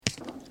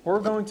We're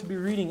going to be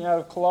reading out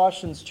of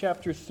Colossians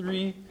chapter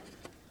 3,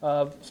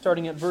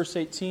 starting at verse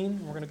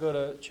 18. We're going to go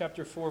to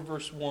chapter 4,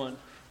 verse 1.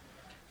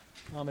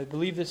 I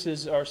believe this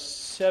is our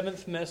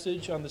seventh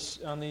message on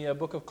the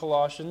book of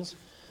Colossians.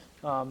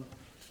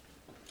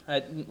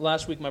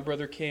 Last week my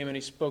brother came and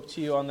he spoke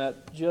to you on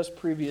that just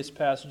previous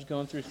passage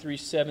going through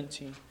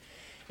 3:17.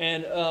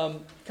 And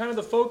kind of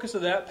the focus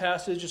of that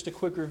passage, just a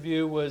quick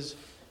review, was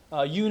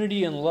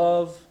unity and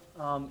love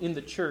in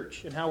the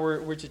church and how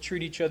we're to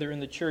treat each other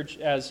in the church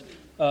as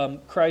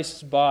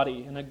Christ's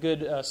body. And a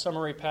good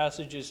summary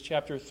passage is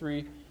chapter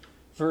 3,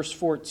 verse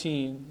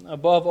 14.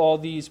 Above all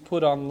these,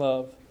 put on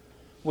love,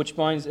 which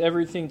binds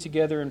everything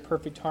together in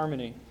perfect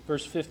harmony.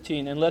 Verse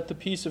 15, and let the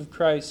peace of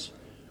Christ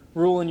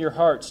rule in your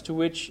hearts, to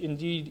which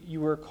indeed you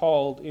were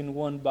called in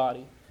one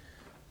body.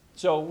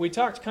 So we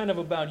talked kind of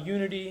about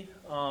unity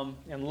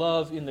and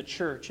love in the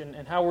church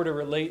and how we're to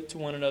relate to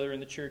one another in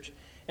the church.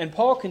 And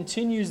Paul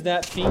continues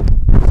that theme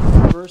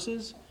in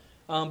verses,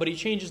 but he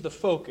changes the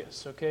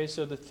focus. Okay,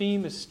 so the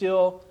theme is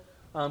still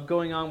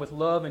going on with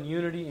love and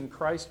unity in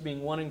Christ,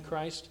 being one in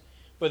Christ,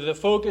 but the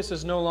focus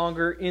is no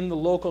longer in the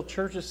local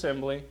church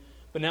assembly,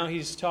 but now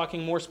he's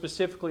talking more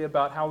specifically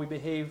about how we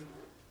behave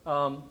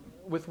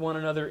with one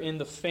another in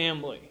the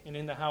family and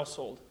in the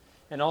household,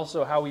 and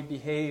also how we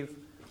behave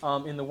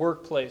in the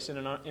workplace and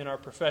in our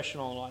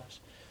professional lives.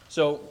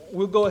 So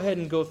we'll go ahead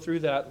and go through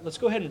that. Let's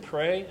go ahead and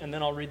pray, and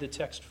then I'll read the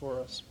text for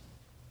us.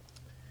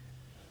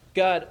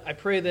 God, I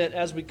pray that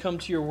as we come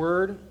to your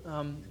word,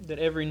 that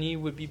every knee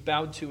would be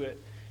bowed to it,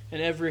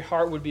 and every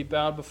heart would be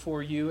bowed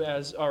before you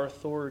as our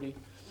authority.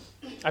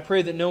 I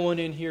pray that no one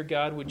in here,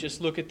 God, would just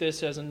look at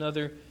this as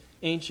another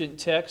ancient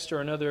text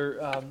or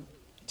another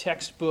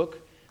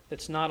textbook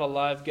that's not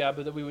alive, God,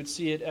 but that we would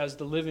see it as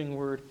the living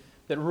word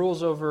that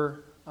rules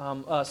over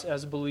us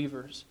as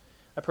believers.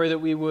 I pray that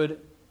we would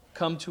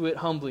come to it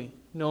humbly,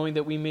 knowing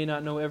that we may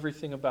not know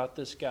everything about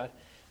this, God,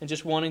 and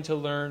just wanting to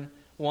learn,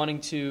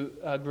 wanting to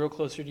grow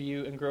closer to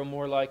you and grow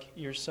more like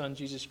your Son,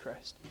 Jesus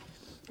Christ.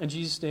 In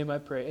Jesus' name I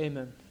pray,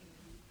 amen.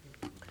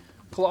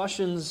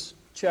 Colossians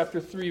chapter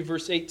 3,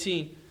 verse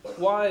 18.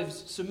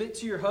 Wives, submit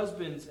to your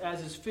husbands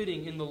as is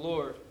fitting in the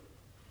Lord.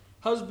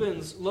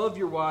 Husbands, love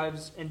your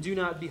wives and do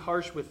not be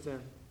harsh with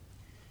them.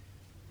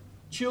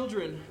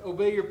 Children,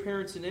 obey your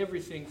parents in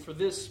everything, for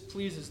this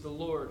pleases the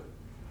Lord.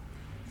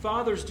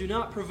 Fathers, do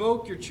not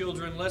provoke your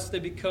children, lest they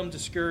become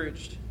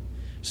discouraged.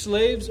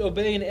 Slaves,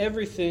 obey in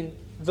everything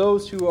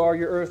those who are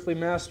your earthly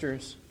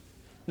masters,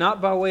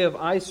 not by way of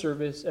eye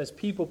service as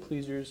people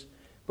pleasers,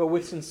 but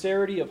with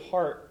sincerity of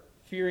heart,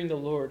 fearing the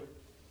Lord.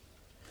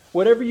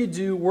 Whatever you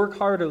do, work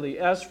heartily,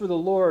 as for the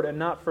Lord and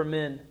not for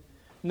men,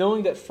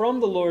 knowing that from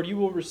the Lord you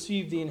will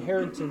receive the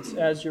inheritance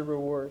as your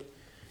reward.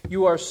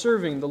 You are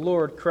serving the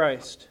Lord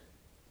Christ.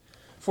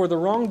 For the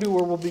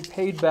wrongdoer will be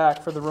paid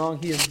back for the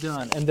wrong he has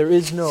done, and there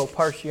is no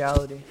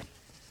partiality.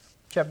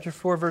 Chapter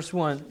 4, verse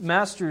 1.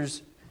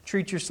 Masters,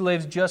 treat your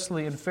slaves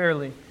justly and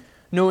fairly,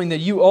 knowing that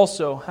you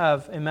also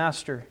have a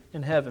master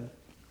in heaven.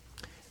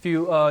 If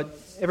you,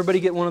 everybody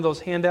get one of those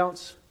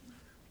handouts?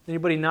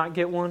 Anybody not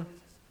get one?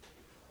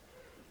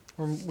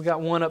 We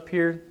got one up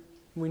here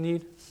we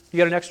need. You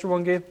got an extra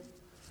one, Gabe?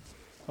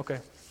 Okay.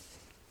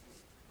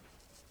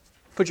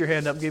 Put your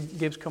hand up.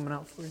 Gabe's coming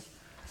out for you.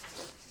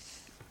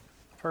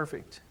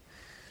 Perfect.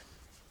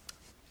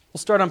 We'll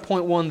start on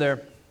point 1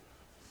 there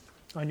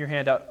on your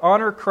handout.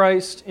 Honor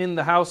Christ in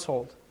the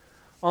household.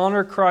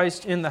 Honor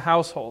Christ in the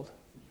household.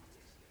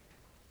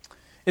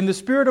 In the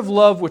spirit of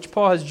love which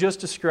Paul has just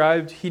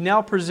described, he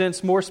now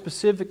presents more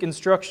specific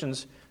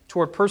instructions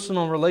toward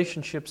personal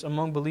relationships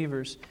among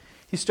believers.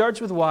 He starts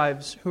with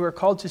wives who are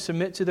called to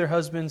submit to their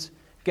husbands'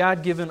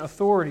 God-given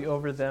authority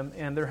over them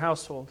and their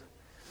household.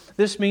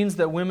 This means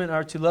that women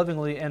are to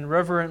lovingly and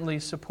reverently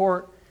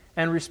support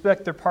and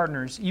respect their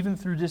partners, even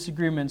through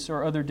disagreements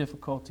or other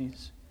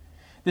difficulties.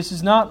 This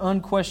is not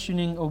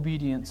unquestioning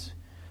obedience.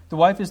 The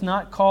wife is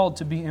not called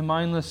to be a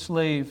mindless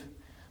slave,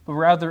 but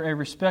rather a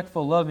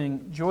respectful,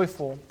 loving,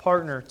 joyful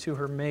partner to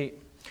her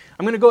mate.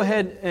 I'm going to go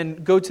ahead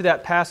and go to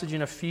that passage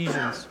in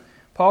Ephesians.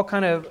 Paul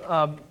kind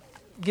of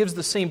gives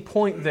the same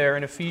point there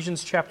in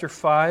Ephesians chapter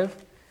 5,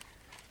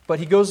 but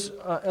he goes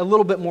a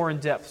little bit more in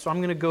depth. So I'm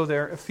going to go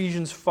there,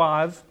 Ephesians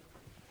 5,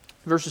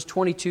 verses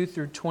 22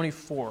 through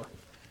 24.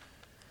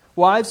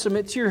 Wives,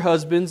 submit to your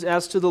husbands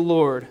as to the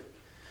Lord.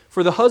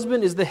 For the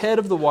husband is the head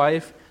of the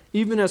wife,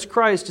 even as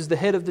Christ is the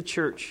head of the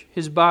church,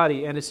 his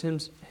body, and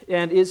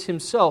is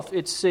himself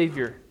its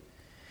Savior.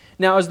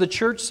 Now, as the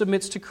church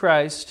submits to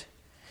Christ,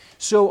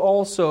 so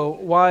also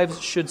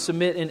wives should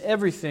submit in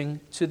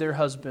everything to their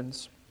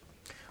husbands.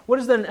 What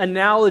is the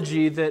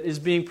analogy that is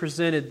being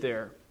presented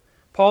there?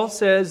 Paul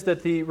says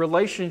that the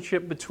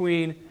relationship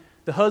between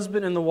the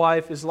husband and the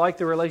wife is like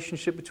the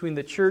relationship between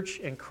the church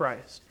and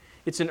Christ.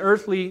 It's an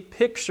earthly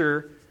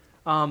picture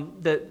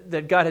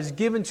that God has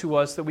given to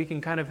us that we can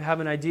kind of have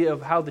an idea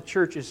of how the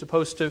church is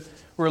supposed to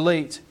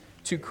relate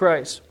to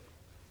Christ.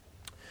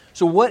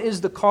 So what is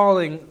the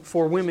calling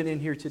for women in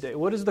here today?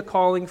 What is the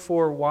calling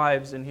for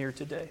wives in here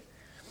today?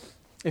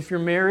 If you're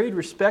married,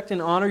 respect and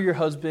honor your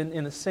husband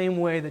in the same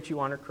way that you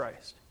honor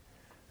Christ.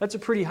 That's a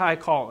pretty high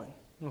calling,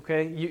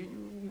 okay?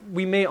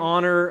 We may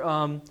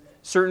honor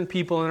certain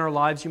people in our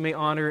lives. You may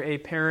honor a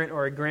parent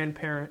or a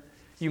grandparent.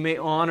 You may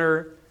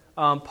honor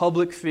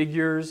public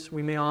figures.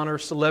 We may honor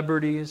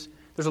celebrities.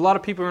 There's a lot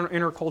of people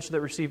in our culture that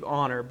receive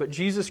honor, but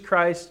Jesus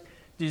Christ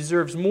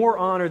deserves more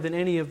honor than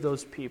any of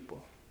those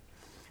people.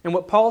 And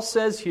what Paul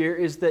says here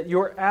is that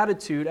your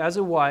attitude as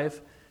a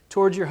wife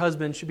towards your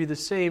husband should be the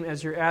same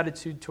as your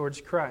attitude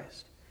towards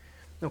Christ.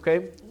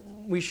 Okay?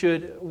 We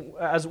should,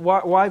 as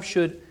wives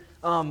should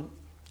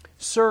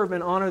serve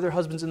and honor their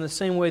husbands in the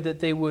same way that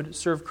they would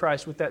serve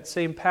Christ, with that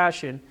same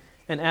passion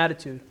and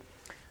attitude.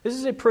 This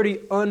is a pretty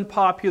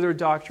unpopular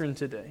doctrine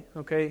today.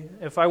 Okay?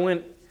 If I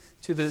went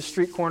to the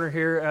street corner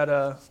here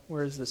at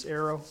where is this,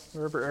 Arrow?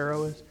 Wherever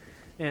Arrow is.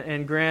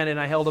 And Grant, and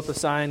I held up a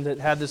sign that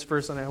had this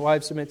verse on it: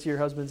 "Wives, submit to your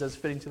husbands as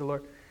fitting to the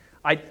Lord."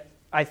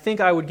 I think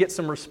I would get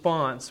some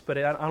response, but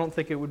I don't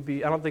think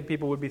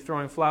people would be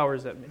throwing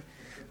flowers at me.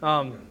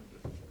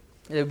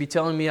 They would be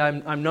telling me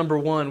I'm number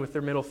one with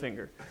their middle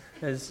finger.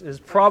 Is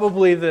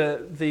probably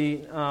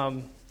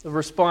the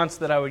response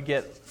that I would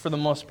get for the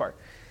most part.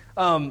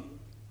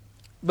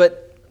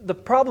 But the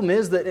problem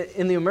is that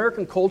in the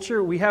American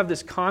culture, we have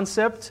this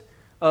concept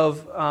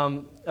of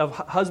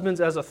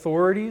husbands as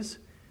authorities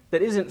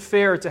that isn't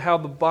fair to how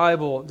the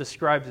Bible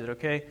describes it,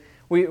 okay?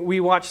 We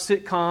watch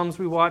sitcoms,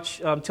 we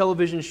watch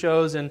television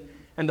shows, and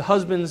the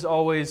husband's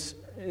always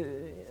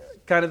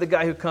kind of the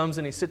guy who comes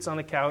and he sits on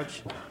the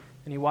couch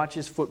and he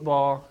watches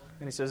football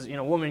and he says,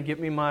 "Woman, get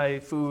me my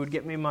food,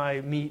 get me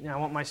my meat, and I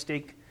want my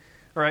steak."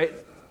 All right?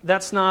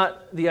 That's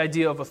not the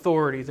idea of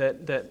authority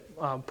that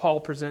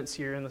Paul presents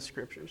here in the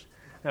Scriptures,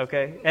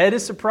 okay? Ed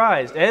is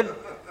surprised.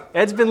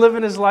 Ed's been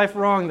living his life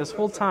wrong this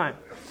whole time.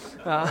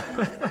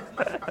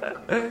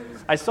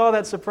 I saw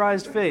that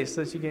surprised face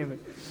that she gave me.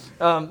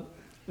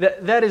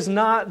 That is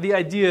not the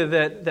idea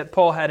that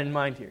Paul had in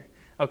mind here.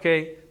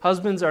 Okay?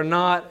 Husbands are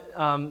not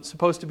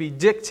supposed to be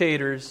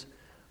dictators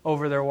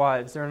over their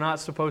wives. They're not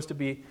supposed to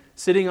be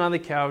sitting on the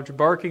couch,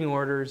 barking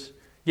orders,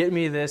 get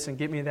me this and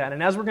get me that.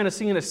 And as we're going to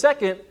see in a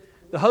second,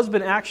 the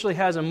husband actually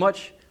has a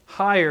much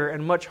higher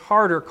and much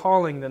harder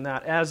calling than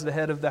that as the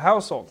head of the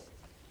household.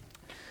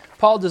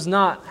 Paul does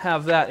not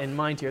have that in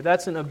mind here.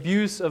 That's an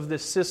abuse of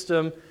this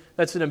system.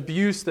 That's an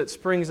abuse that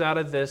springs out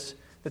of this.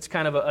 That's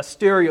kind of a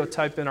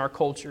stereotype in our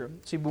culture.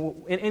 See,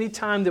 any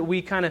time that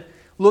we kind of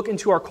look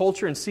into our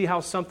culture and see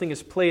how something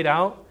is played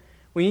out,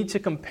 we need to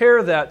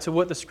compare that to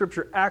what the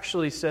Scripture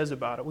actually says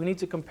about it. We need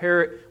to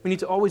compare it. We need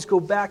to always go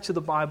back to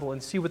the Bible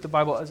and see what the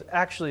Bible has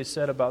actually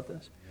said about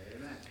this.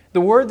 Amen. The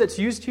word that's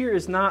used here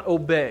is not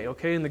obey.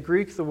 Okay, in the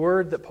Greek, the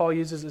word that Paul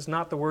uses is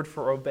not the word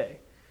for obey.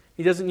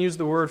 He doesn't use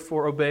the word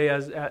for obey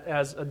as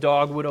a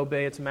dog would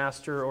obey its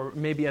master, or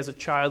maybe as a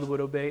child would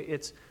obey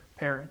its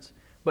parents.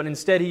 But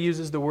instead he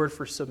uses the word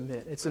for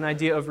submit. It's an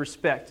idea of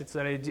respect. It's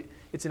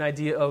an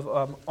idea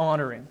of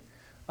honoring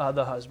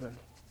the husband.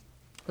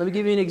 Let me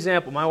give you an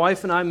example. My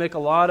wife and I make a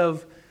lot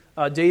of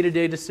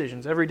day-to-day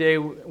decisions. Every day,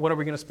 what are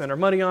we going to spend our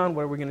money on?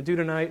 What are we going to do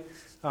tonight?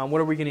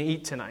 What are we going to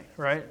eat tonight?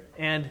 Right?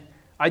 And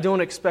I don't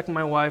expect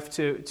my wife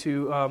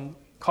to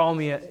call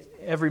me at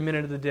every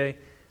minute of the day.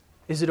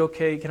 Is it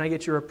okay? Can I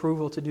get your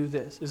approval to do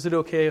this? Is it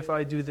okay if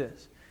I do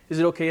this? Is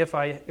it okay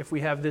if we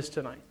have this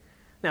tonight?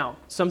 Now,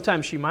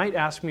 sometimes she might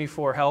ask me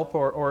for help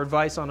or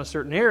advice on a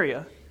certain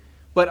area,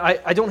 but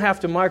I don't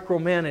have to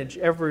micromanage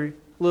every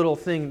little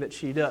thing that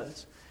she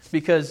does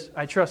because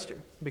I trust her,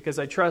 because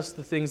I trust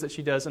the things that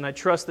she does, and I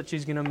trust that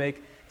she's going to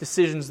make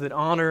decisions that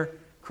honor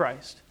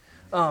Christ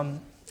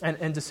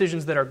and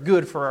decisions that are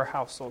good for our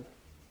household.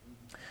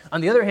 On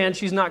the other hand,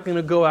 she's not going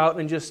to go out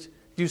and just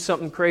do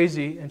something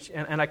crazy,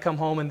 and I come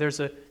home and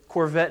there's a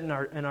Corvette in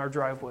our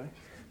driveway,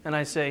 and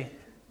I say,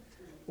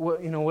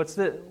 what's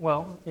this?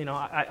 Well,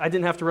 I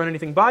didn't have to run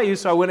anything by you,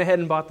 so I went ahead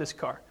and bought this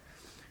car.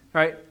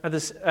 Right?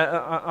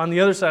 On the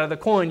other side of the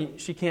coin,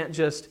 she can't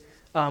just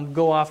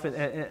go off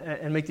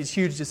and make these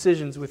huge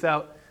decisions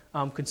without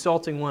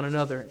consulting one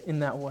another in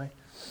that way,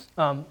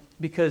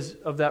 because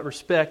of that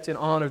respect and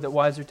honor that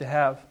wives are to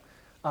have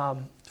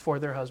for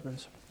their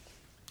husbands.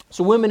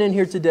 So women in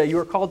here today, you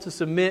are called to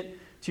submit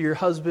to your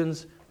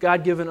husband's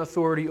God-given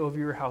authority over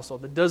your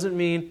household. It doesn't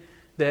mean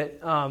that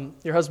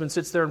your husband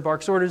sits there and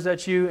barks orders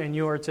at you and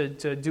you are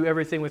to do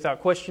everything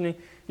without questioning.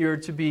 You are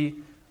to be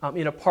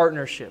in a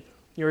partnership.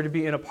 You are to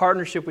be in a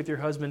partnership with your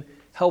husband,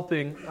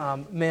 helping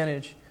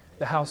manage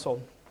the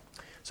household.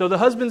 So the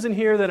husbands in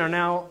here that are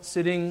now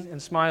sitting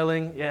and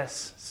smiling,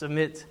 yes,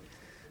 submit.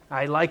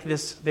 I like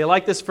this. They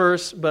like this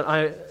verse, but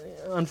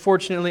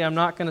unfortunately I'm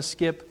not going to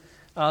skip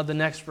the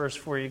next verse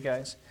for you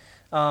guys.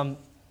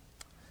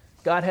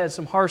 God had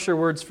some harsher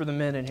words for the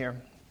men in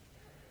here.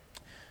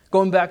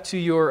 Going back to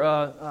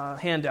your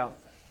handout.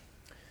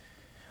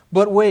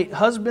 But wait,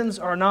 husbands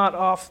are not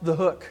off the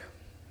hook.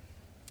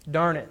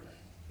 Darn it.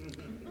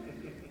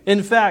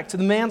 In fact, the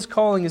man's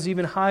calling is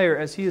even higher,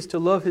 as he is to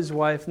love his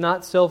wife,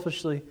 not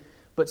selfishly,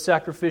 but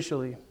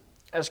sacrificially.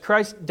 As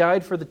Christ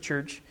died for the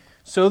church,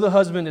 so the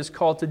husband is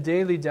called to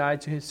daily die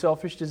to his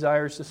selfish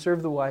desires to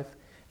serve the wife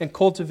and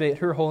cultivate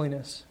her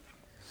holiness.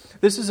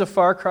 This is a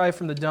far cry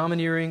from the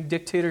domineering,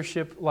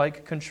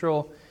 dictatorship-like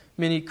control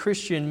many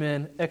Christian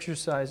men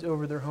exercise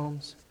over their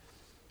homes.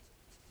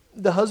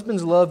 The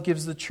husband's love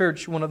gives the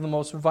church one of the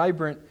most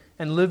vibrant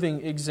and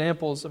living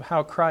examples of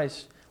how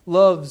Christ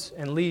loves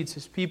and leads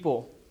his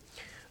people.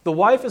 The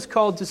wife is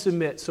called to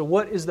submit, so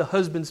what is the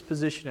husband's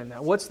position in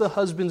that? What's the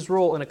husband's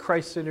role in a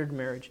Christ-centered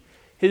marriage?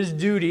 His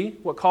duty,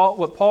 what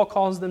Paul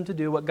calls them to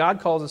do, what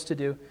God calls us to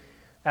do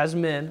as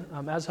men,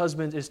 as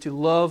husbands, is to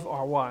love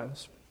our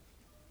wives.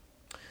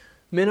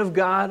 Men of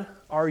God,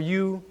 are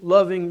you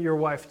loving your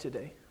wife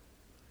today?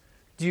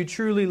 Do you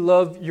truly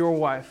love your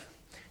wife?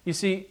 You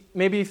see,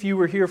 maybe if you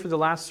were here for the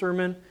last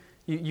sermon,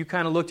 you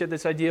kind of looked at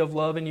this idea of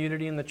love and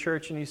unity in the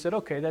church and you said,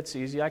 okay, that's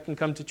easy. I can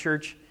come to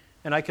church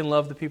and I can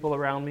love the people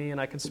around me and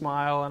I can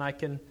smile and I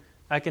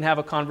can have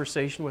a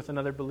conversation with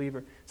another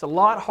believer. It's a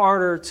lot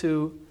harder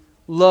to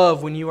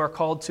love when you are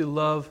called to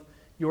love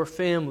your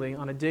family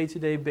on a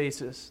day-to-day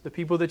basis, the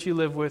people that you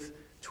live with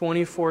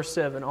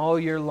 24/7, all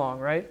year long,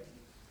 right?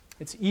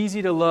 It's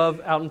easy to love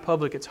out in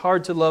public. It's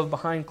hard to love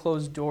behind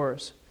closed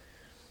doors.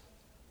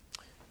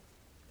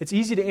 It's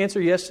easy to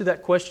answer yes to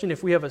that question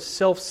if we have a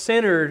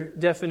self-centered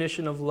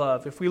definition of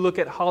love. If we look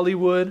at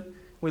Hollywood,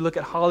 we look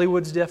at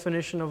Hollywood's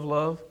definition of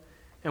love,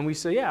 and we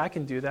say, yeah, I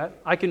can do that.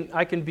 I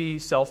can be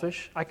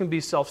selfish. I can be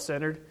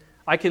self-centered.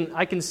 I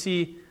can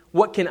see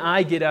what can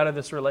I get out of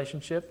this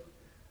relationship.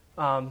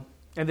 And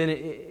then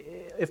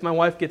if my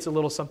wife gets a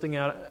little something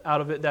out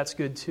of it, that's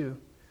good too.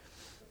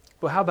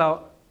 But how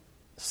about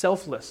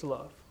selfless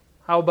love?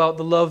 How about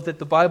the love that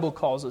the Bible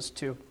calls us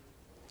to?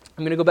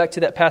 I'm going to go back to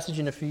that passage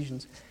in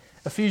Ephesians.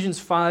 Ephesians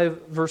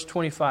 5, verse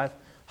 25.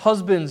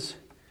 Husbands,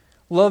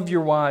 love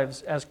your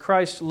wives as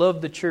Christ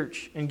loved the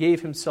church and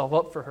gave himself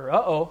up for her.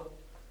 Uh-oh.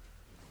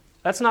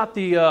 That's not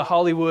the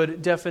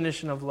Hollywood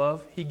definition of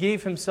love. He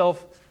gave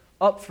himself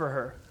up for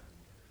her.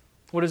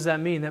 What does that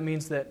mean? That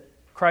means that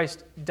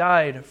Christ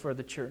died for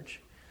the church.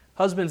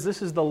 Husbands,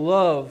 this is the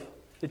love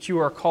that you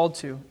are called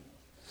to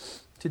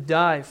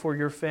die for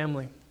your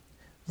family.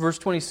 Verse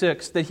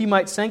 26, that he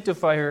might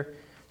sanctify her,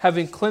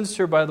 having cleansed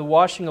her by the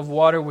washing of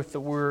water with the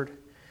word,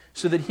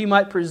 so that he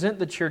might present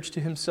the church to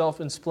himself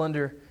in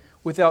splendor,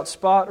 without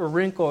spot or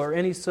wrinkle or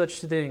any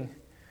such thing,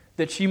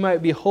 that she might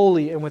be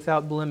holy and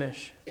without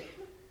blemish.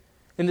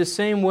 In the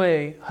same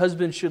way,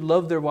 husbands should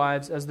love their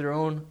wives as their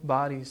own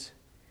bodies.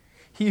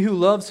 He who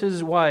loves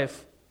his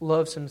wife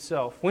loves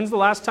himself. When's the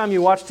last time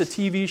you watched a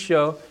TV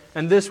show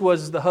and this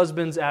was the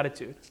husband's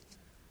attitude?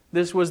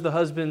 This was the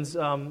husband's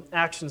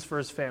actions for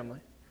his family?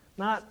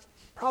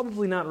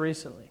 Probably not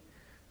recently.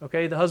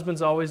 Okay, the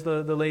husband's always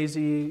the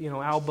lazy,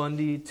 Al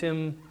Bundy,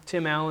 Tim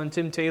Allen,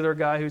 Tim Taylor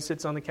guy who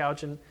sits on the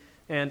couch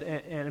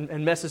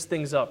and messes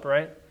things up,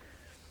 right?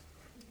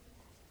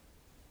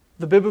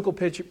 The biblical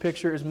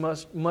picture is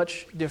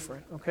much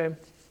different, okay?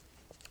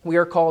 We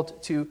are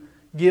called to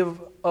give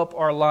up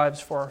our lives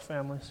for our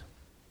families.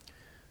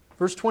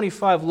 Verse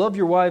 25, love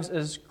your wives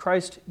as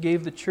Christ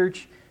gave the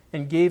church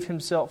and gave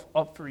himself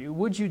up for you.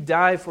 Would you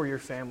die for your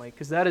family?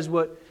 Because that is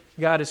what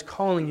God is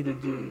calling you to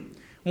do.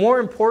 More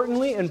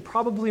importantly, and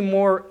probably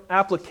more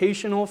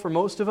applicational for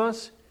most of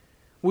us,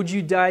 would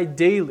you die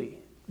daily?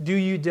 Do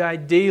you die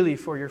daily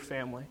for your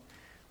family?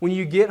 When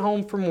you get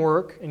home from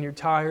work and you're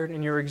tired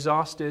and you're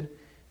exhausted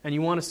and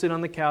you want to sit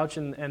on the couch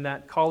and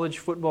that college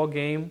football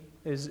game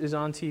is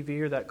on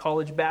TV, or that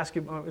college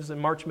basketball, is in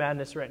March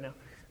Madness right now.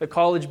 The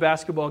college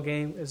basketball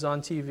game is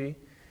on TV.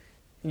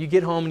 And you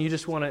get home and you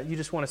just want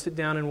to sit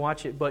down and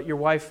watch it, but your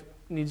wife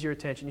needs your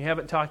attention. You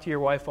haven't talked to your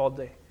wife all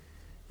day.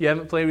 You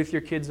haven't played with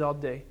your kids all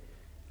day.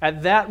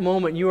 At that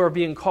moment, you are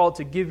being called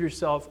to give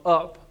yourself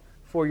up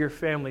for your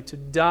family, to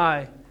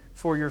die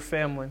for your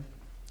family.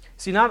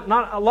 See, not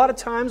a lot of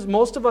times,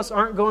 most of us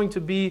aren't going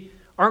to be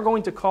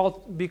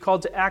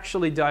called to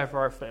actually die for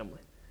our family.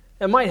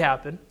 It might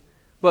happen,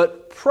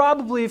 but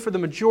probably for the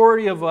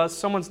majority of us,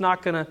 someone's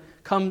not going to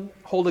come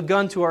hold a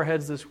gun to our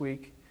heads this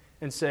week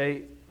and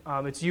say,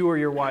 it's you or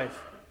your wife.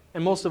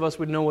 And most of us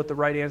would know what the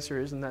right answer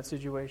is in that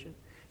situation.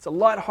 It's a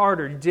lot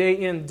harder, day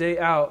in, day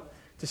out,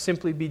 to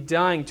simply be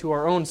dying to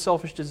our own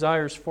selfish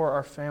desires for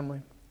our family.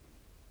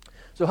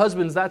 So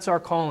husbands, that's our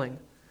calling.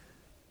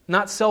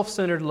 Not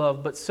self-centered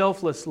love, but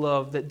selfless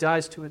love that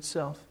dies to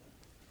itself.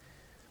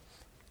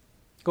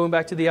 Going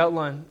back to the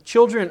outline,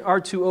 children are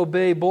to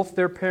obey both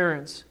their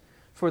parents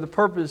for the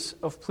purpose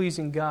of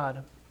pleasing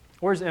God.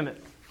 Where's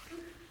Emmett?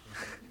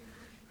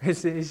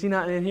 Is he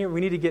not in here? We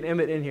need to get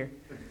Emmett in here.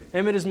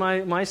 Emmett is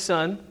my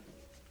son,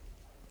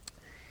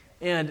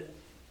 and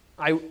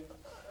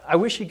I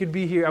wish he could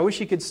be here. I wish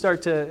he could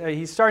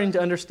he's starting to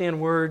understand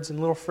words and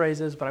little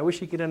phrases, but I wish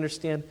he could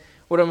understand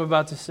what I'm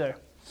about to say.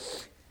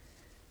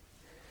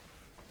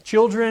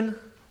 Children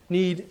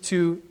need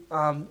to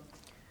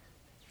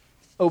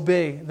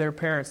obey their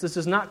parents. This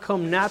does not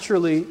come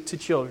naturally to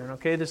children,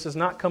 okay? This does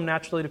not come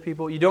naturally to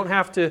people. You don't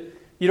have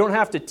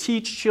to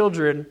teach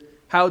children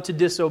how to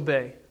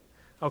disobey.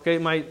 Okay,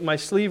 my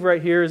sleeve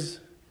right here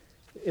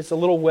it's a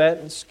little wet.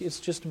 It's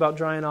just about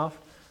drying off.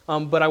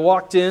 But I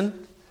walked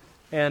in,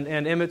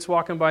 and Emmett's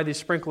walking by these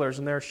sprinklers,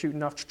 and they're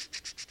shooting off.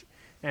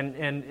 And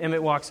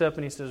Emmett walks up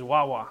and he says,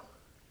 Wawa.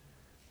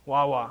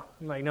 Wawa.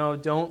 I'm like,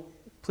 no,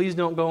 please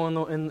don't go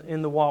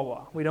in the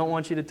Wawa. We don't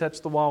want you to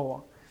touch the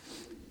Wawa.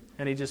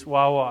 And he just,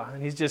 Wawa.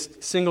 And he's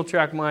just single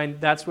track mind.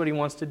 That's what he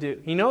wants to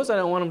do. He knows I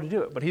don't want him to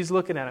do it, but he's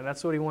looking at it.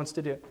 That's what he wants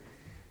to do.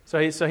 So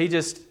he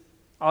just,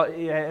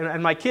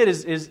 and my kid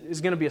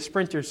is going to be a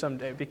sprinter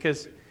someday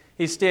because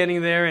he's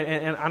standing there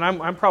and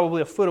I'm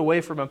probably a foot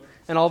away from him.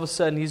 And all of a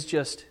sudden he's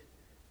just,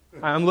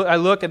 I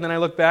look and then I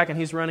look back and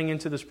he's running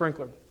into the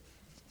sprinkler.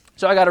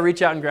 So I got to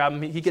reach out and grab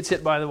him. He gets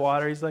hit by the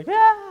water. He's like,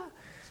 ah!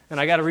 And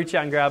I got to reach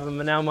out and grab him.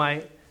 And now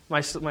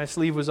my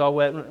sleeve was all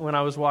wet when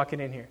I was walking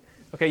in here.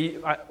 Okay,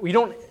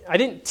 I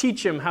didn't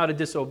teach him how to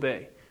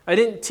disobey. I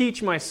didn't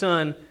teach my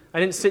son. I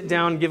didn't sit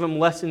down and give him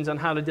lessons on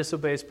how to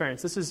disobey his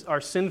parents. This is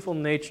our sinful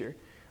nature.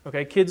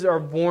 Okay, kids are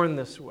born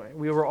this way.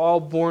 We were all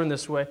born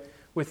this way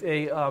with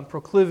a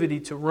proclivity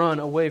to run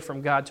away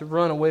from God, to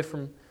run away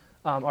from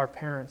our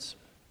parents.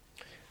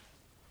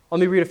 Let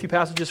me read a few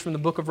passages from the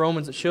book of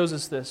Romans that shows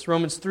us this.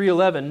 Romans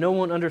 3:11, no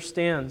one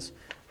understands,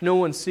 no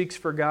one seeks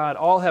for God.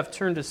 All have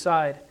turned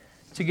aside.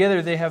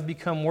 Together they have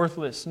become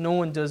worthless. No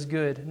one does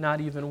good, not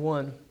even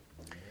one.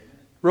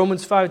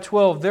 Romans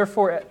 5:12,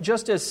 therefore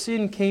just as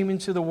sin came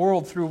into the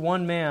world through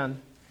one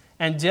man,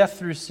 and death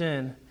through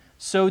sin,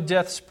 so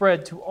death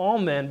spread to all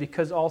men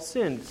because all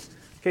sinned.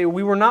 Okay,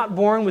 we were not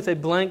born with a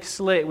blank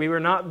slate. We were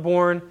not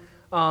born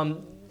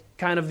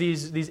kind of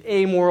these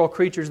amoral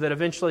creatures that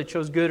eventually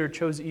chose good or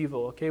chose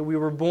evil. Okay, we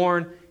were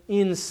born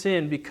in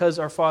sin because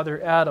our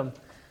father Adam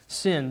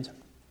sinned.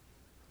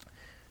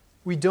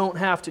 We don't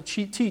have to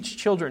teach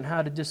children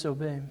how to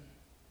disobey.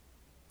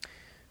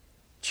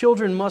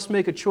 Children must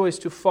make a choice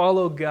to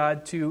follow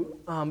God, to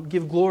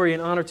give glory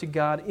and honor to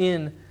God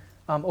in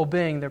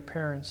obeying their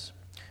parents.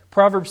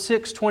 Proverbs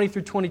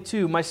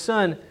 6:20-22, my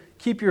son,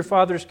 keep your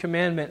father's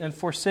commandment and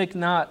forsake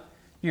not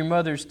your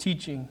mother's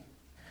teaching.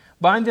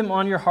 Bind them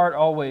on your heart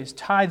always.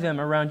 Tie them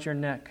around your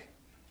neck.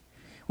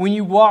 When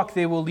you walk,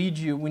 they will lead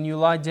you. When you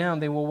lie down,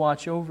 they will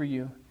watch over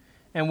you.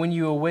 And when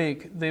you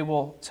awake, they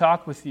will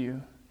talk with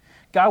you.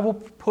 God will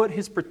put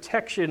His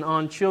protection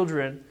on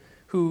children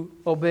who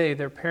obey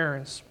their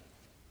parents.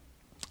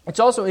 It's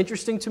also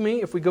interesting to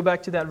me, if we go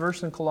back to that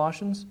verse in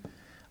Colossians,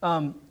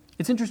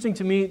 it's interesting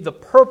to me the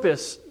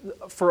purpose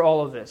for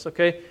all of this,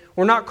 okay?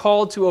 We're not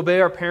called to obey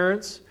our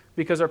parents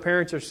because our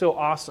parents are so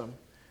awesome,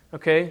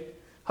 okay?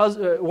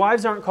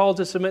 Wives aren't called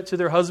to submit to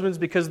their husbands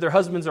because their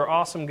husbands are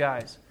awesome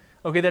guys.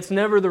 Okay, that's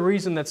never the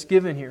reason that's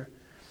given here.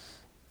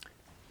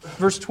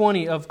 Verse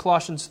 20 of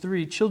Colossians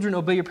 3, children,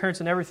 obey your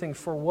parents in everything.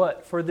 For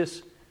what? For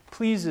this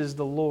pleases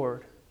the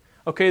Lord.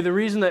 Okay, the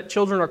reason that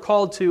children are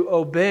called to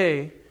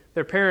obey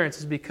their parents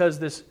is because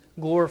this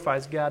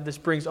glorifies God. This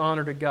brings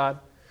honor to God.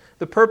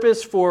 The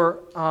purpose for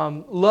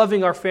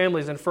loving our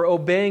families and for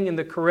obeying in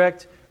the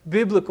correct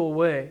biblical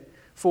way,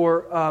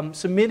 for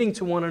submitting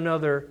to one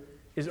another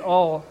is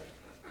all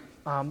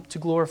to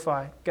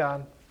glorify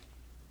God.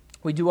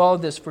 We do all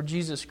of this for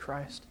Jesus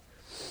Christ.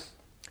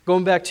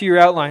 Going back to your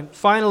outline.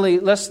 Finally,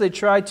 lest they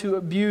try to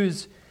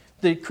abuse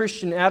the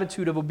Christian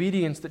attitude of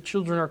obedience that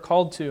children are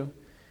called to,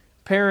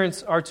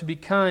 parents are to be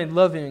kind,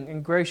 loving,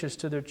 and gracious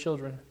to their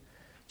children,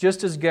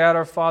 just as God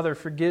our Father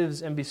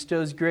forgives and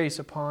bestows grace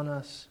upon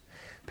us.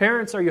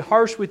 Parents, are you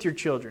harsh with your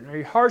children? Are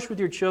you harsh with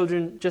your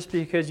children just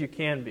because you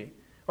can be?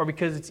 Or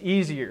because it's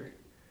easier?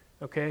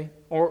 Okay?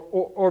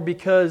 Or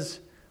because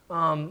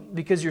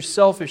you're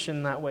selfish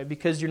in that way,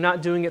 because you're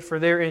not doing it for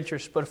their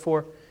interests, but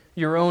for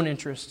your own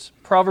interests.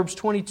 Proverbs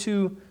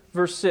 22,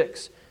 verse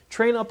 6,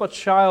 train up a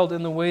child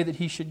in the way that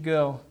he should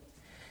go.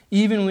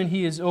 Even when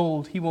he is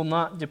old, he will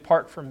not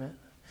depart from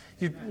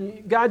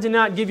it. God did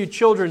not give you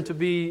children to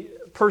be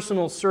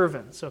personal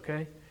servants,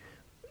 okay?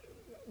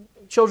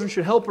 Children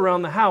should help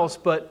around the house,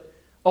 but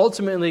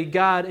ultimately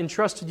God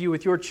entrusted you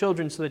with your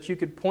children so that you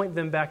could point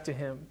them back to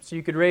Him, so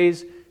you could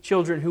raise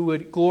children who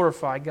would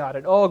glorify God.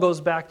 It all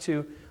goes back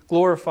to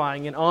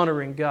glorifying and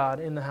honoring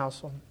God in the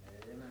household.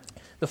 Amen.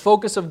 The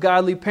focus of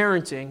godly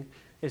parenting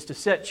is to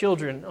set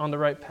children on the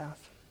right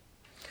path.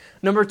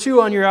 Number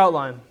 2 on your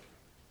outline.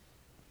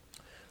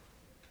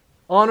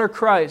 Honor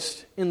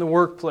Christ in the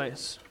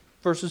workplace.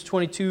 Verses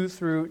 22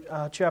 through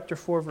chapter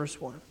 4, verse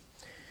 1.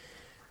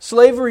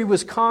 Slavery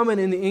was common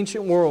in the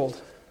ancient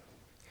world.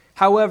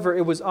 However,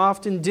 it was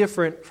often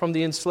different from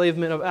the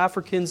enslavement of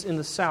Africans in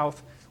the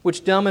South,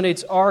 which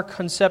dominates our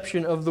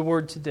conception of the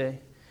word today.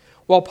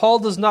 While Paul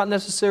does not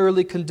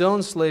necessarily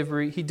condone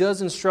slavery, he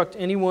does instruct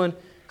anyone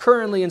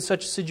currently in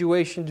such a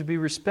situation to be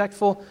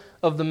respectful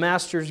of the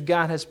masters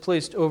God has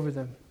placed over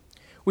them.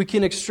 We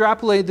can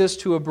extrapolate this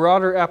to a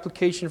broader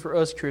application for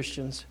us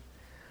Christians.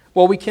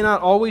 While we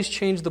cannot always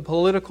change the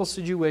political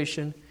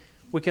situation,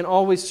 we can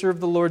always serve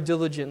the Lord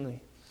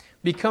diligently,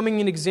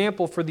 becoming an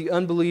example for the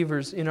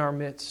unbelievers in our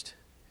midst.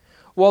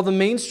 While the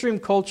mainstream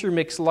culture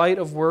makes light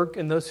of work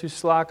and those who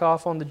slack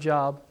off on the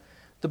job,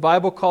 the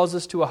Bible calls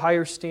us to a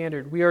higher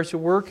standard. We are to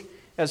work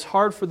as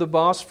hard for the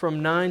boss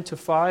from 9 to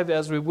 5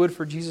 as we would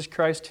for Jesus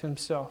Christ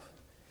Himself.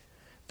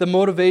 The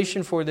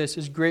motivation for this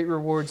is great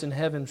rewards in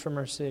heaven from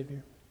our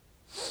Savior.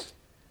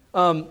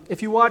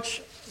 If you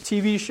watch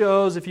TV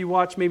shows, if you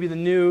watch maybe the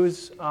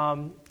news,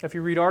 if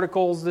you read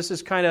articles, this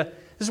is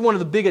one of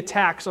the big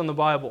attacks on the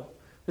Bible.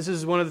 This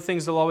is one of the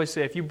things they'll always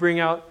say. If you bring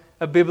out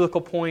a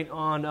biblical point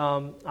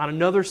on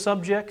another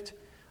subject,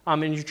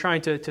 and you're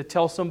trying to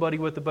tell somebody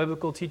what the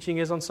biblical teaching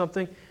is on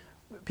something,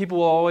 people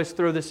will always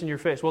throw this in your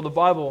face. Well, the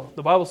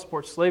Bible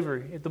supports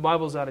slavery. The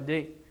Bible's out of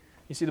date.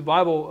 You see, the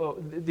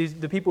Bible,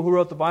 the people who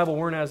wrote the Bible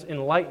weren't as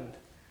enlightened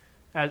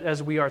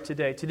as we are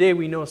today. Today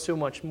we know so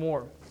much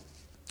more.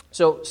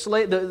 So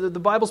the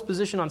Bible's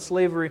position on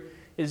slavery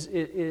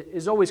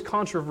is always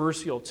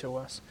controversial to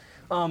us.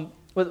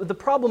 But the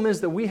problem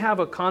is that we have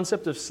a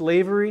concept of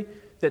slavery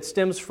that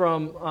stems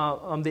from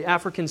the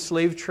African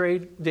slave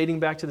trade dating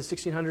back to the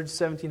 1600s,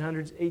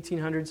 1700s,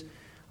 1800s.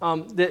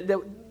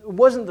 That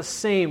wasn't the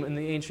same in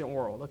the ancient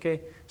world.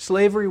 Okay,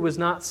 slavery was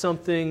not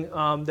something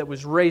that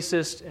was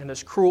racist and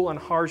this cruel and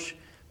harsh,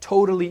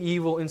 totally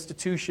evil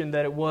institution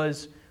that it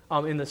was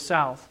in the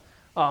South,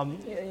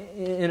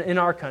 in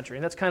our country,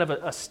 and that's kind of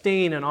a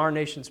stain in our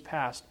nation's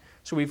past.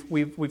 So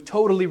we've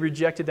totally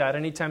rejected that.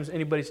 Anytime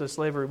anybody says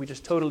slavery, we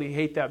just totally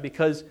hate that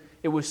because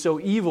it was so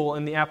evil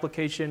in the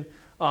application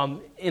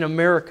in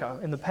America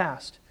in the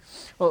past.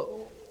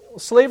 Well,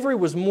 slavery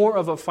was more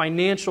of a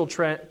financial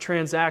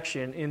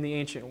transaction in the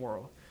ancient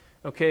world.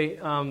 Okay,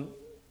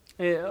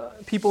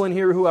 people in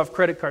here who have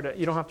credit card debt,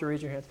 you don't have to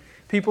raise your hands.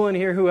 People in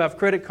here who have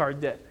credit card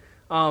debt.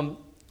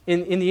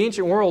 In the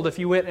ancient world, if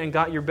you went and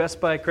got your Best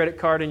Buy credit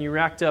card and you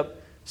racked up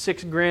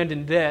 $6,000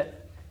 in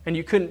debt and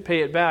you couldn't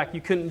pay it back,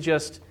 you couldn't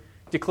just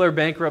declare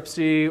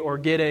bankruptcy or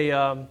get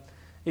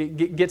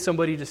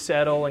somebody to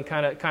settle and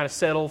kind of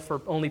settle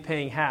for only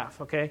paying half.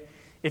 Okay,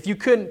 if you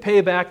couldn't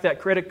pay back that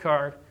credit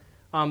card,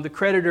 the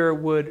creditor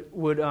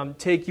would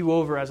take you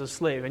over as a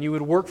slave, and you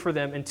would work for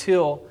them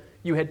until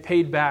you had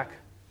paid back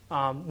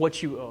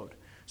what you owed.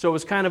 So it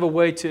was kind of a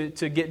way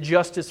to get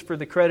justice for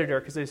the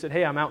creditor, because they said,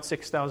 hey, I'm out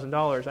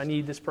 $6,000. I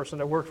need this person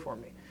to work for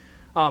me.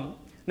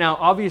 Now,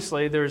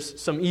 obviously, there's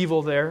some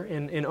evil there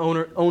in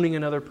owning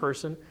another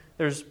person.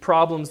 There's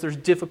problems, there's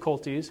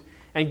difficulties.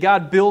 And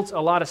God built a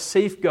lot of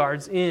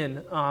safeguards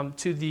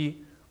to the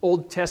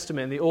Old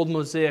Testament, the Old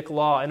Mosaic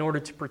Law, in order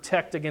to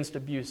protect against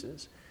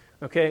abuses.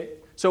 Okay?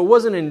 So it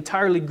wasn't an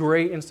entirely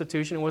great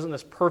institution. It wasn't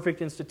this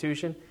perfect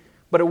institution.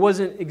 But it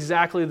wasn't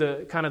exactly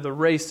the kind of the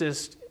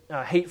racist,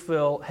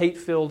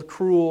 hate-filled,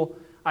 cruel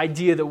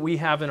idea that we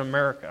have in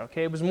America.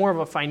 Okay, it was more of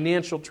a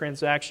financial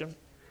transaction.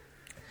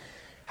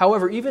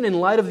 However, even in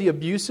light of the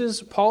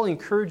abuses, Paul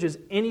encourages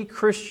any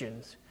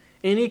Christians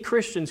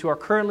who are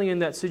currently in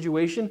that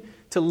situation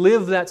to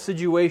live that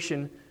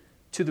situation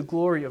to the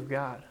glory of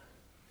God.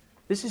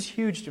 This is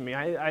huge to me.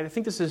 I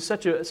think this is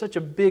such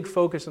a big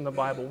focus in the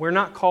Bible. We're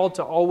not called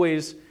to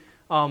always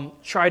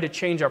try to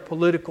change our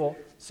political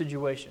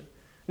situation.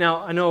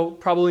 Now, I know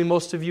probably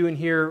most of you in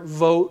here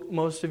vote.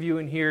 Most of you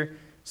in here,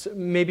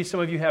 maybe some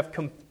of you have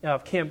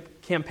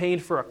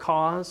campaigned for a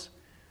cause.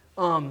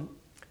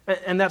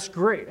 And that's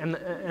great,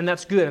 and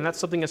that's good, and that's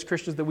something as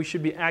Christians that we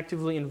should be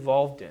actively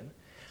involved in.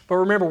 But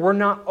remember, we're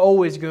not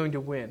always going to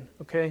win,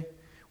 okay?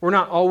 We're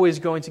not always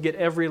going to get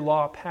every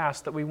law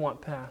passed that we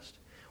want passed.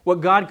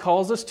 What God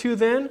calls us to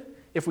then,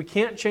 if we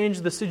can't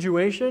change the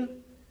situation,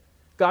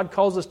 God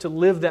calls us to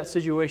live that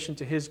situation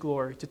to His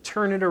glory, to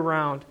turn it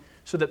around,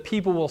 so that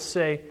people will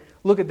say,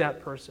 look at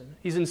that person.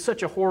 He's in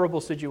such a horrible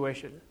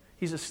situation.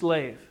 He's a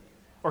slave.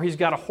 Or he's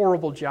got a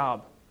horrible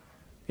job.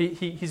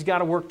 He's got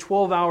to work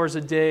 12 hours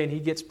a day and he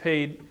gets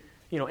paid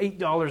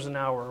 $8 an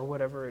hour or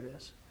whatever it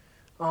is.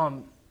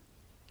 And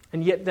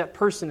yet that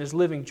person is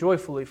living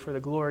joyfully for the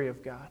glory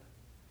of God.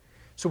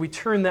 So we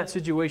turn that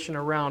situation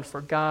around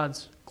for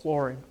God's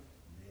glory.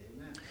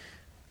 Amen.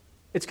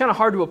 It's kind of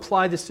hard to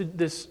apply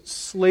this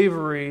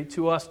slavery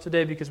to us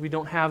today because we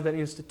don't have that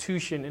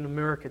institution in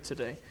America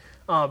today.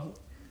 Kind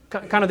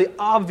of the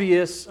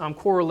obvious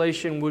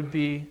correlation would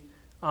be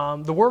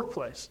the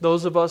workplace.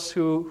 Those of us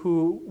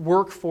who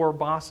work for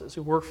bosses,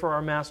 who work for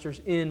our masters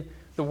in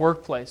the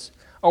workplace.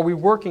 Are we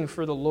working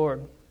for the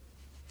Lord?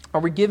 Are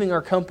we giving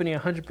our company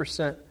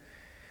 100%?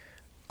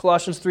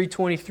 Colossians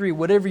 3:23,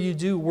 whatever you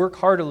do, work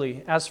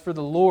heartily as for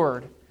the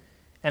Lord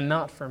and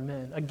not for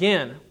men.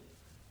 Again,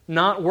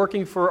 not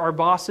working for our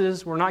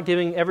bosses. We're not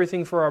giving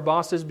everything for our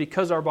bosses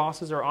because our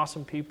bosses are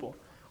awesome people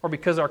or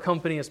because our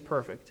company is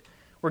perfect.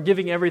 We're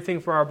giving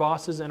everything for our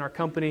bosses and our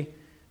company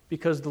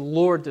because the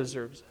Lord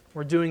deserves it.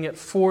 We're doing it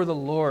for the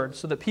Lord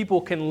so that people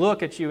can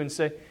look at you and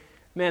say,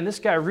 man, this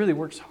guy really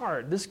works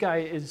hard. This guy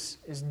is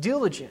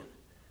diligent.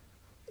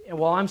 And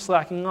while I'm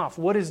slacking off,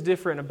 what is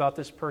different about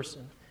this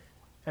person?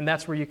 And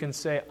that's where you can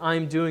say,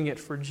 I'm doing it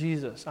for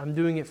Jesus. I'm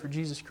doing it for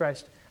Jesus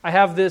Christ. I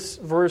have this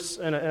verse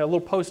and a little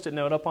Post-it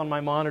note up on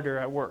my monitor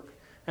at work.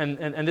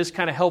 And this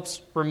kind of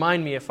helps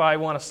remind me if I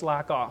want to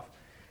slack off,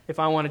 if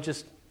I want to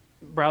just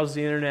browse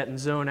the internet and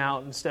zone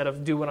out instead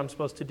of do what I'm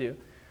supposed to do.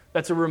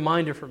 That's a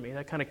reminder for me.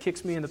 That kind of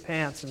kicks me in the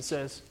pants and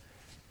says,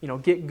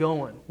 get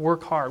going,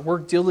 work hard,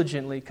 work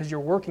diligently because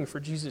you're working for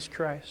Jesus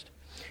Christ.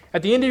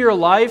 At the end of your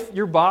life,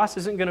 your boss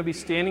isn't going to be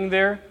standing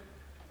there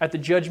at the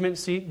judgment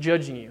seat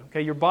judging you.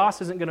 Okay, your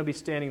boss isn't going to be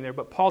standing there,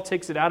 but Paul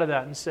takes it out of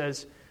that and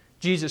says,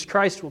 Jesus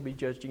Christ will be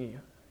judging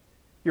you.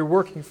 You're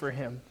working for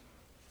Him.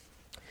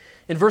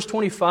 In verse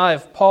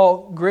 25,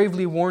 Paul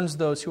gravely warns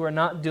those who are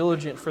not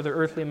diligent for their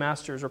earthly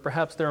masters or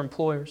perhaps their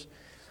employers.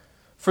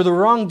 For the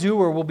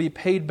wrongdoer will be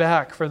paid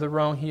back for the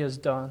wrong he has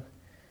done,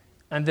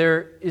 and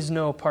there is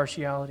no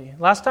partiality.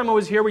 Last time I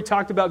was here, we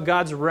talked about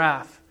God's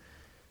wrath.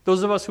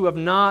 Those of us who have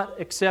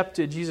not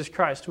accepted Jesus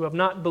Christ, who have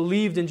not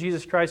believed in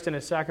Jesus Christ and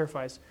His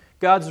sacrifice,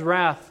 God's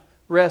wrath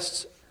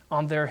rests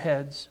on their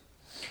heads.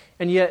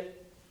 And yet,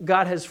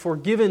 God has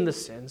forgiven the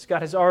sins.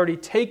 God has already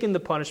taken the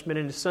punishment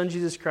in His Son,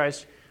 Jesus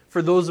Christ,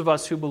 for those of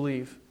us who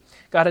believe.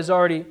 God has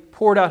already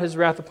poured out His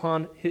wrath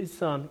upon His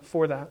Son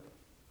for that,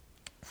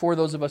 for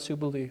those of us who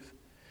believe.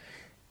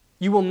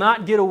 You will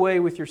not get away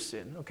with your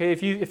sin. Okay,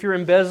 if you're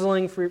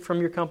embezzling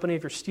from your company,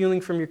 if you're stealing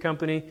from your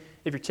company,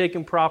 if you're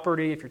taking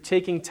property, if you're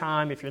taking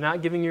time, if you're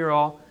not giving your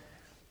all,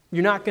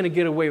 you're not going to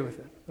get away with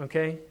it.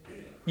 Okay,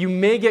 you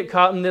may get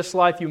caught in this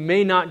life. You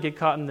may not get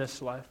caught in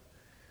this life.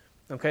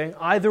 Okay,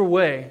 either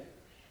way,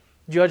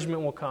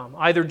 judgment will come.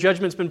 Either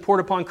judgment's been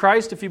poured upon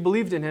Christ if you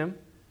believed in Him,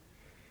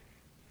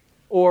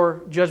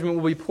 or judgment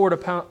will be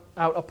poured out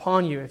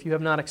upon you if you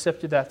have not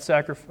accepted that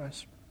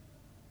sacrifice.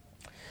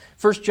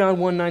 1 John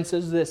 1:9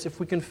 says this, if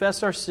we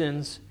confess our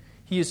sins,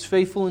 He is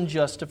faithful and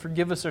just to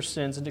forgive us our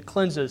sins and to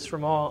cleanse us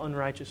from all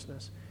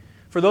unrighteousness.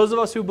 For those of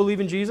us who believe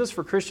in Jesus,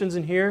 for Christians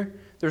in here,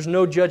 there's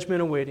no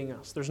judgment awaiting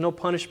us. There's no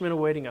punishment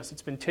awaiting us.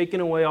 It's been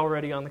taken away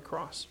already on the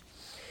cross.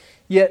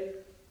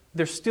 Yet,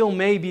 there still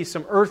may be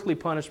some earthly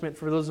punishment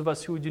for those of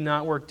us who do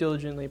not work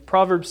diligently.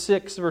 Proverbs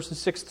 6, verses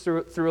 6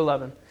 through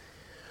 11.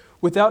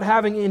 Without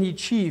having any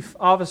chief,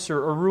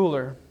 officer, or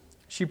ruler,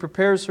 she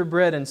prepares her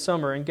bread in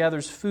summer and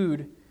gathers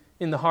food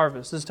in the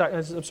harvest. I'm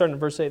starting in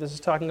verse 8. This is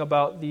talking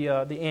about the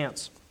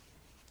ants.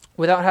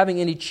 Without having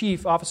any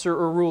chief, officer,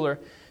 or ruler,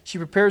 she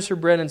prepares her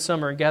bread in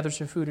summer and gathers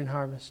her food in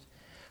harvest.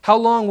 How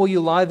long will you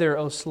lie there,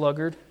 O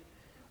sluggard?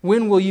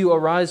 When will you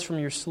arise from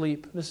your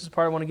sleep? This is the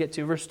part I want to get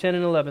to. Verse 10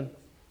 and 11.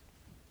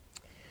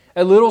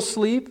 A little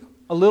sleep,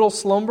 a little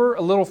slumber,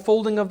 a little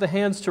folding of the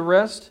hands to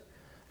rest,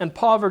 and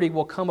poverty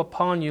will come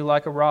upon you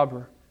like a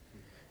robber,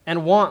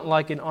 and want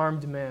like an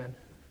armed man.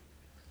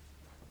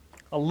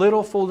 A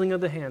little folding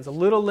of the hands, a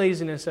little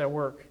laziness at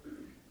work.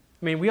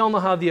 I mean, we all know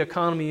how the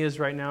economy is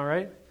right now,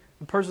 right?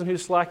 A person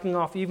who's slacking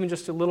off even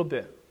just a little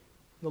bit,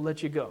 they'll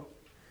let you go.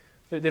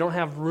 They don't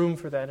have room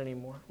for that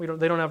anymore.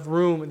 They don't have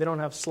room, they don't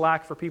have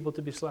slack for people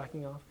to be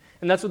slacking off.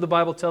 And that's what the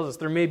Bible tells us.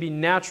 There may be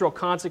natural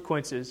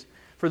consequences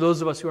for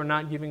those of us who are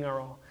not giving our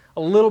all.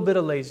 A little bit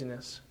of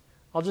laziness.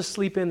 I'll just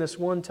sleep in this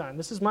one time.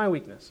 This is my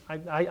weakness.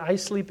 I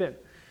sleep in.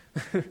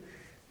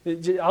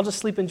 I'll just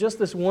sleep in just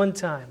this one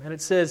time. And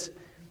it says,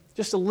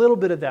 just a little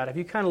bit of that. If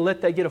you kind of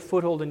let that get a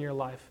foothold in your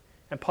life,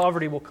 and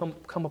poverty will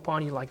come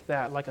upon you like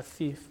that, like a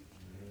thief.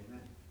 Amen.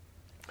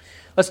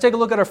 Let's take a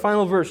look at our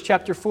final verse,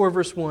 chapter 4,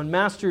 verse 1.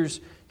 Masters,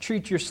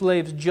 treat your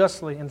slaves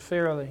justly and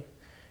fairly,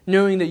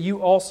 knowing that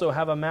you also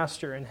have a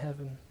master in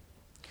heaven.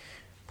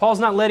 Paul's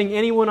not letting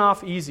anyone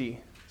off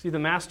easy. See, the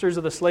masters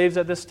of the slaves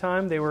at this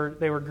time, they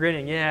were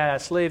grinning. Yeah,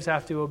 slaves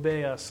have to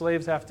obey us.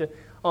 Slaves have to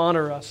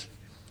honor us.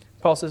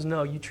 Paul says,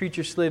 no, you treat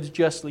your slaves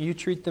justly. You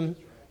treat them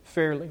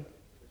fairly.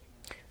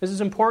 This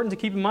is important to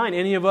keep in mind.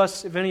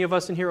 If any of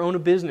us in here own a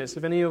business,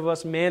 if any of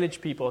us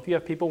manage people, if you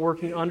have people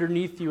working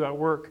underneath you at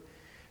work,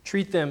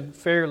 treat them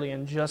fairly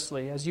and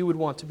justly as you would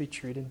want to be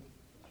treated.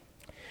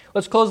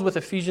 Let's close with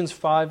Ephesians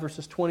 5,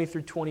 verses 20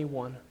 through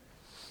 21.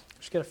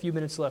 Just got a few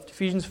minutes left.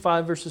 Ephesians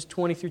 5, verses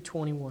 20 through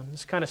 21.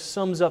 This kind of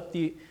sums up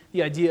the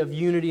idea of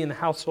unity in the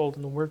household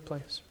and the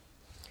workplace.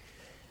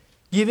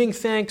 Giving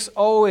thanks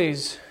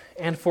always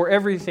and for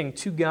everything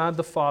to God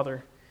the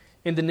Father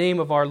in the name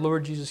of our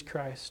Lord Jesus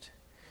Christ,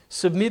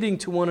 submitting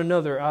to one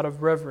another out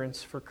of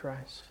reverence for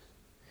Christ.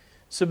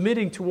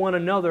 Submitting to one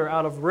another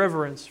out of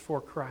reverence for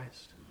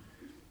Christ.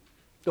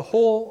 The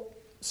whole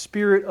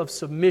spirit of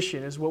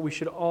submission is what we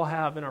should all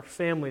have in our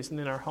families and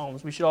in our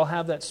homes. We should all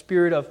have that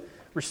spirit of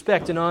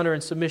respect and honor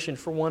and submission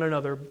for one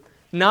another.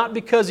 Not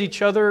because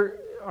each other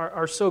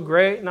are so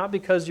great, not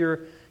because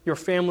your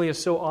family is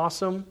so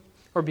awesome,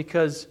 or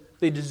because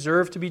they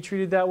deserve to be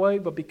treated that way,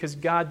 but because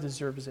God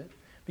deserves it,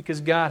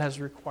 because God has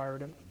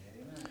required it.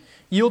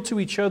 Yield to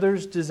each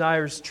other's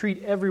desires.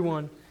 Treat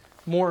everyone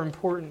more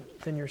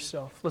important than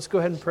yourself. Let's go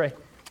ahead and pray.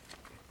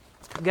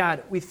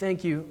 God, we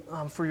thank you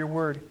for your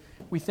word.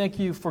 We thank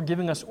you for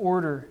giving us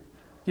order,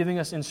 giving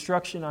us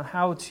instruction on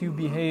how to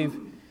behave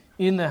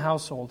in the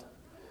household,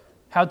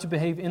 how to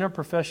behave in our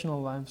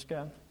professional lives,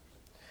 God.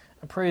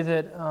 I pray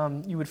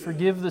that you would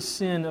forgive the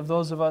sin of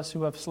those of us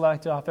who have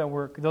slacked off at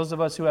work, those of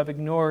us who have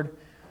ignored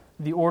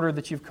the order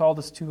that you've called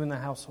us to in the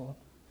household.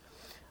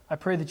 I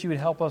pray that you would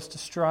help us to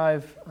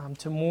strive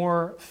to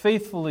more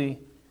faithfully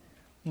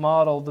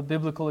model the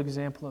biblical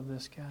example of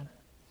this, God.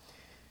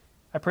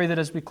 I pray that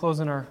as we close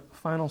in our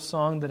final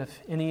song, that if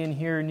any in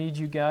here need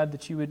you, God,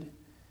 that you would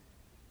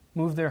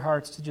move their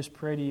hearts to just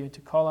pray to you,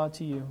 to call out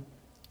to you,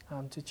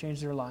 to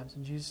change their lives.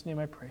 In Jesus' name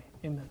I pray.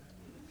 Amen.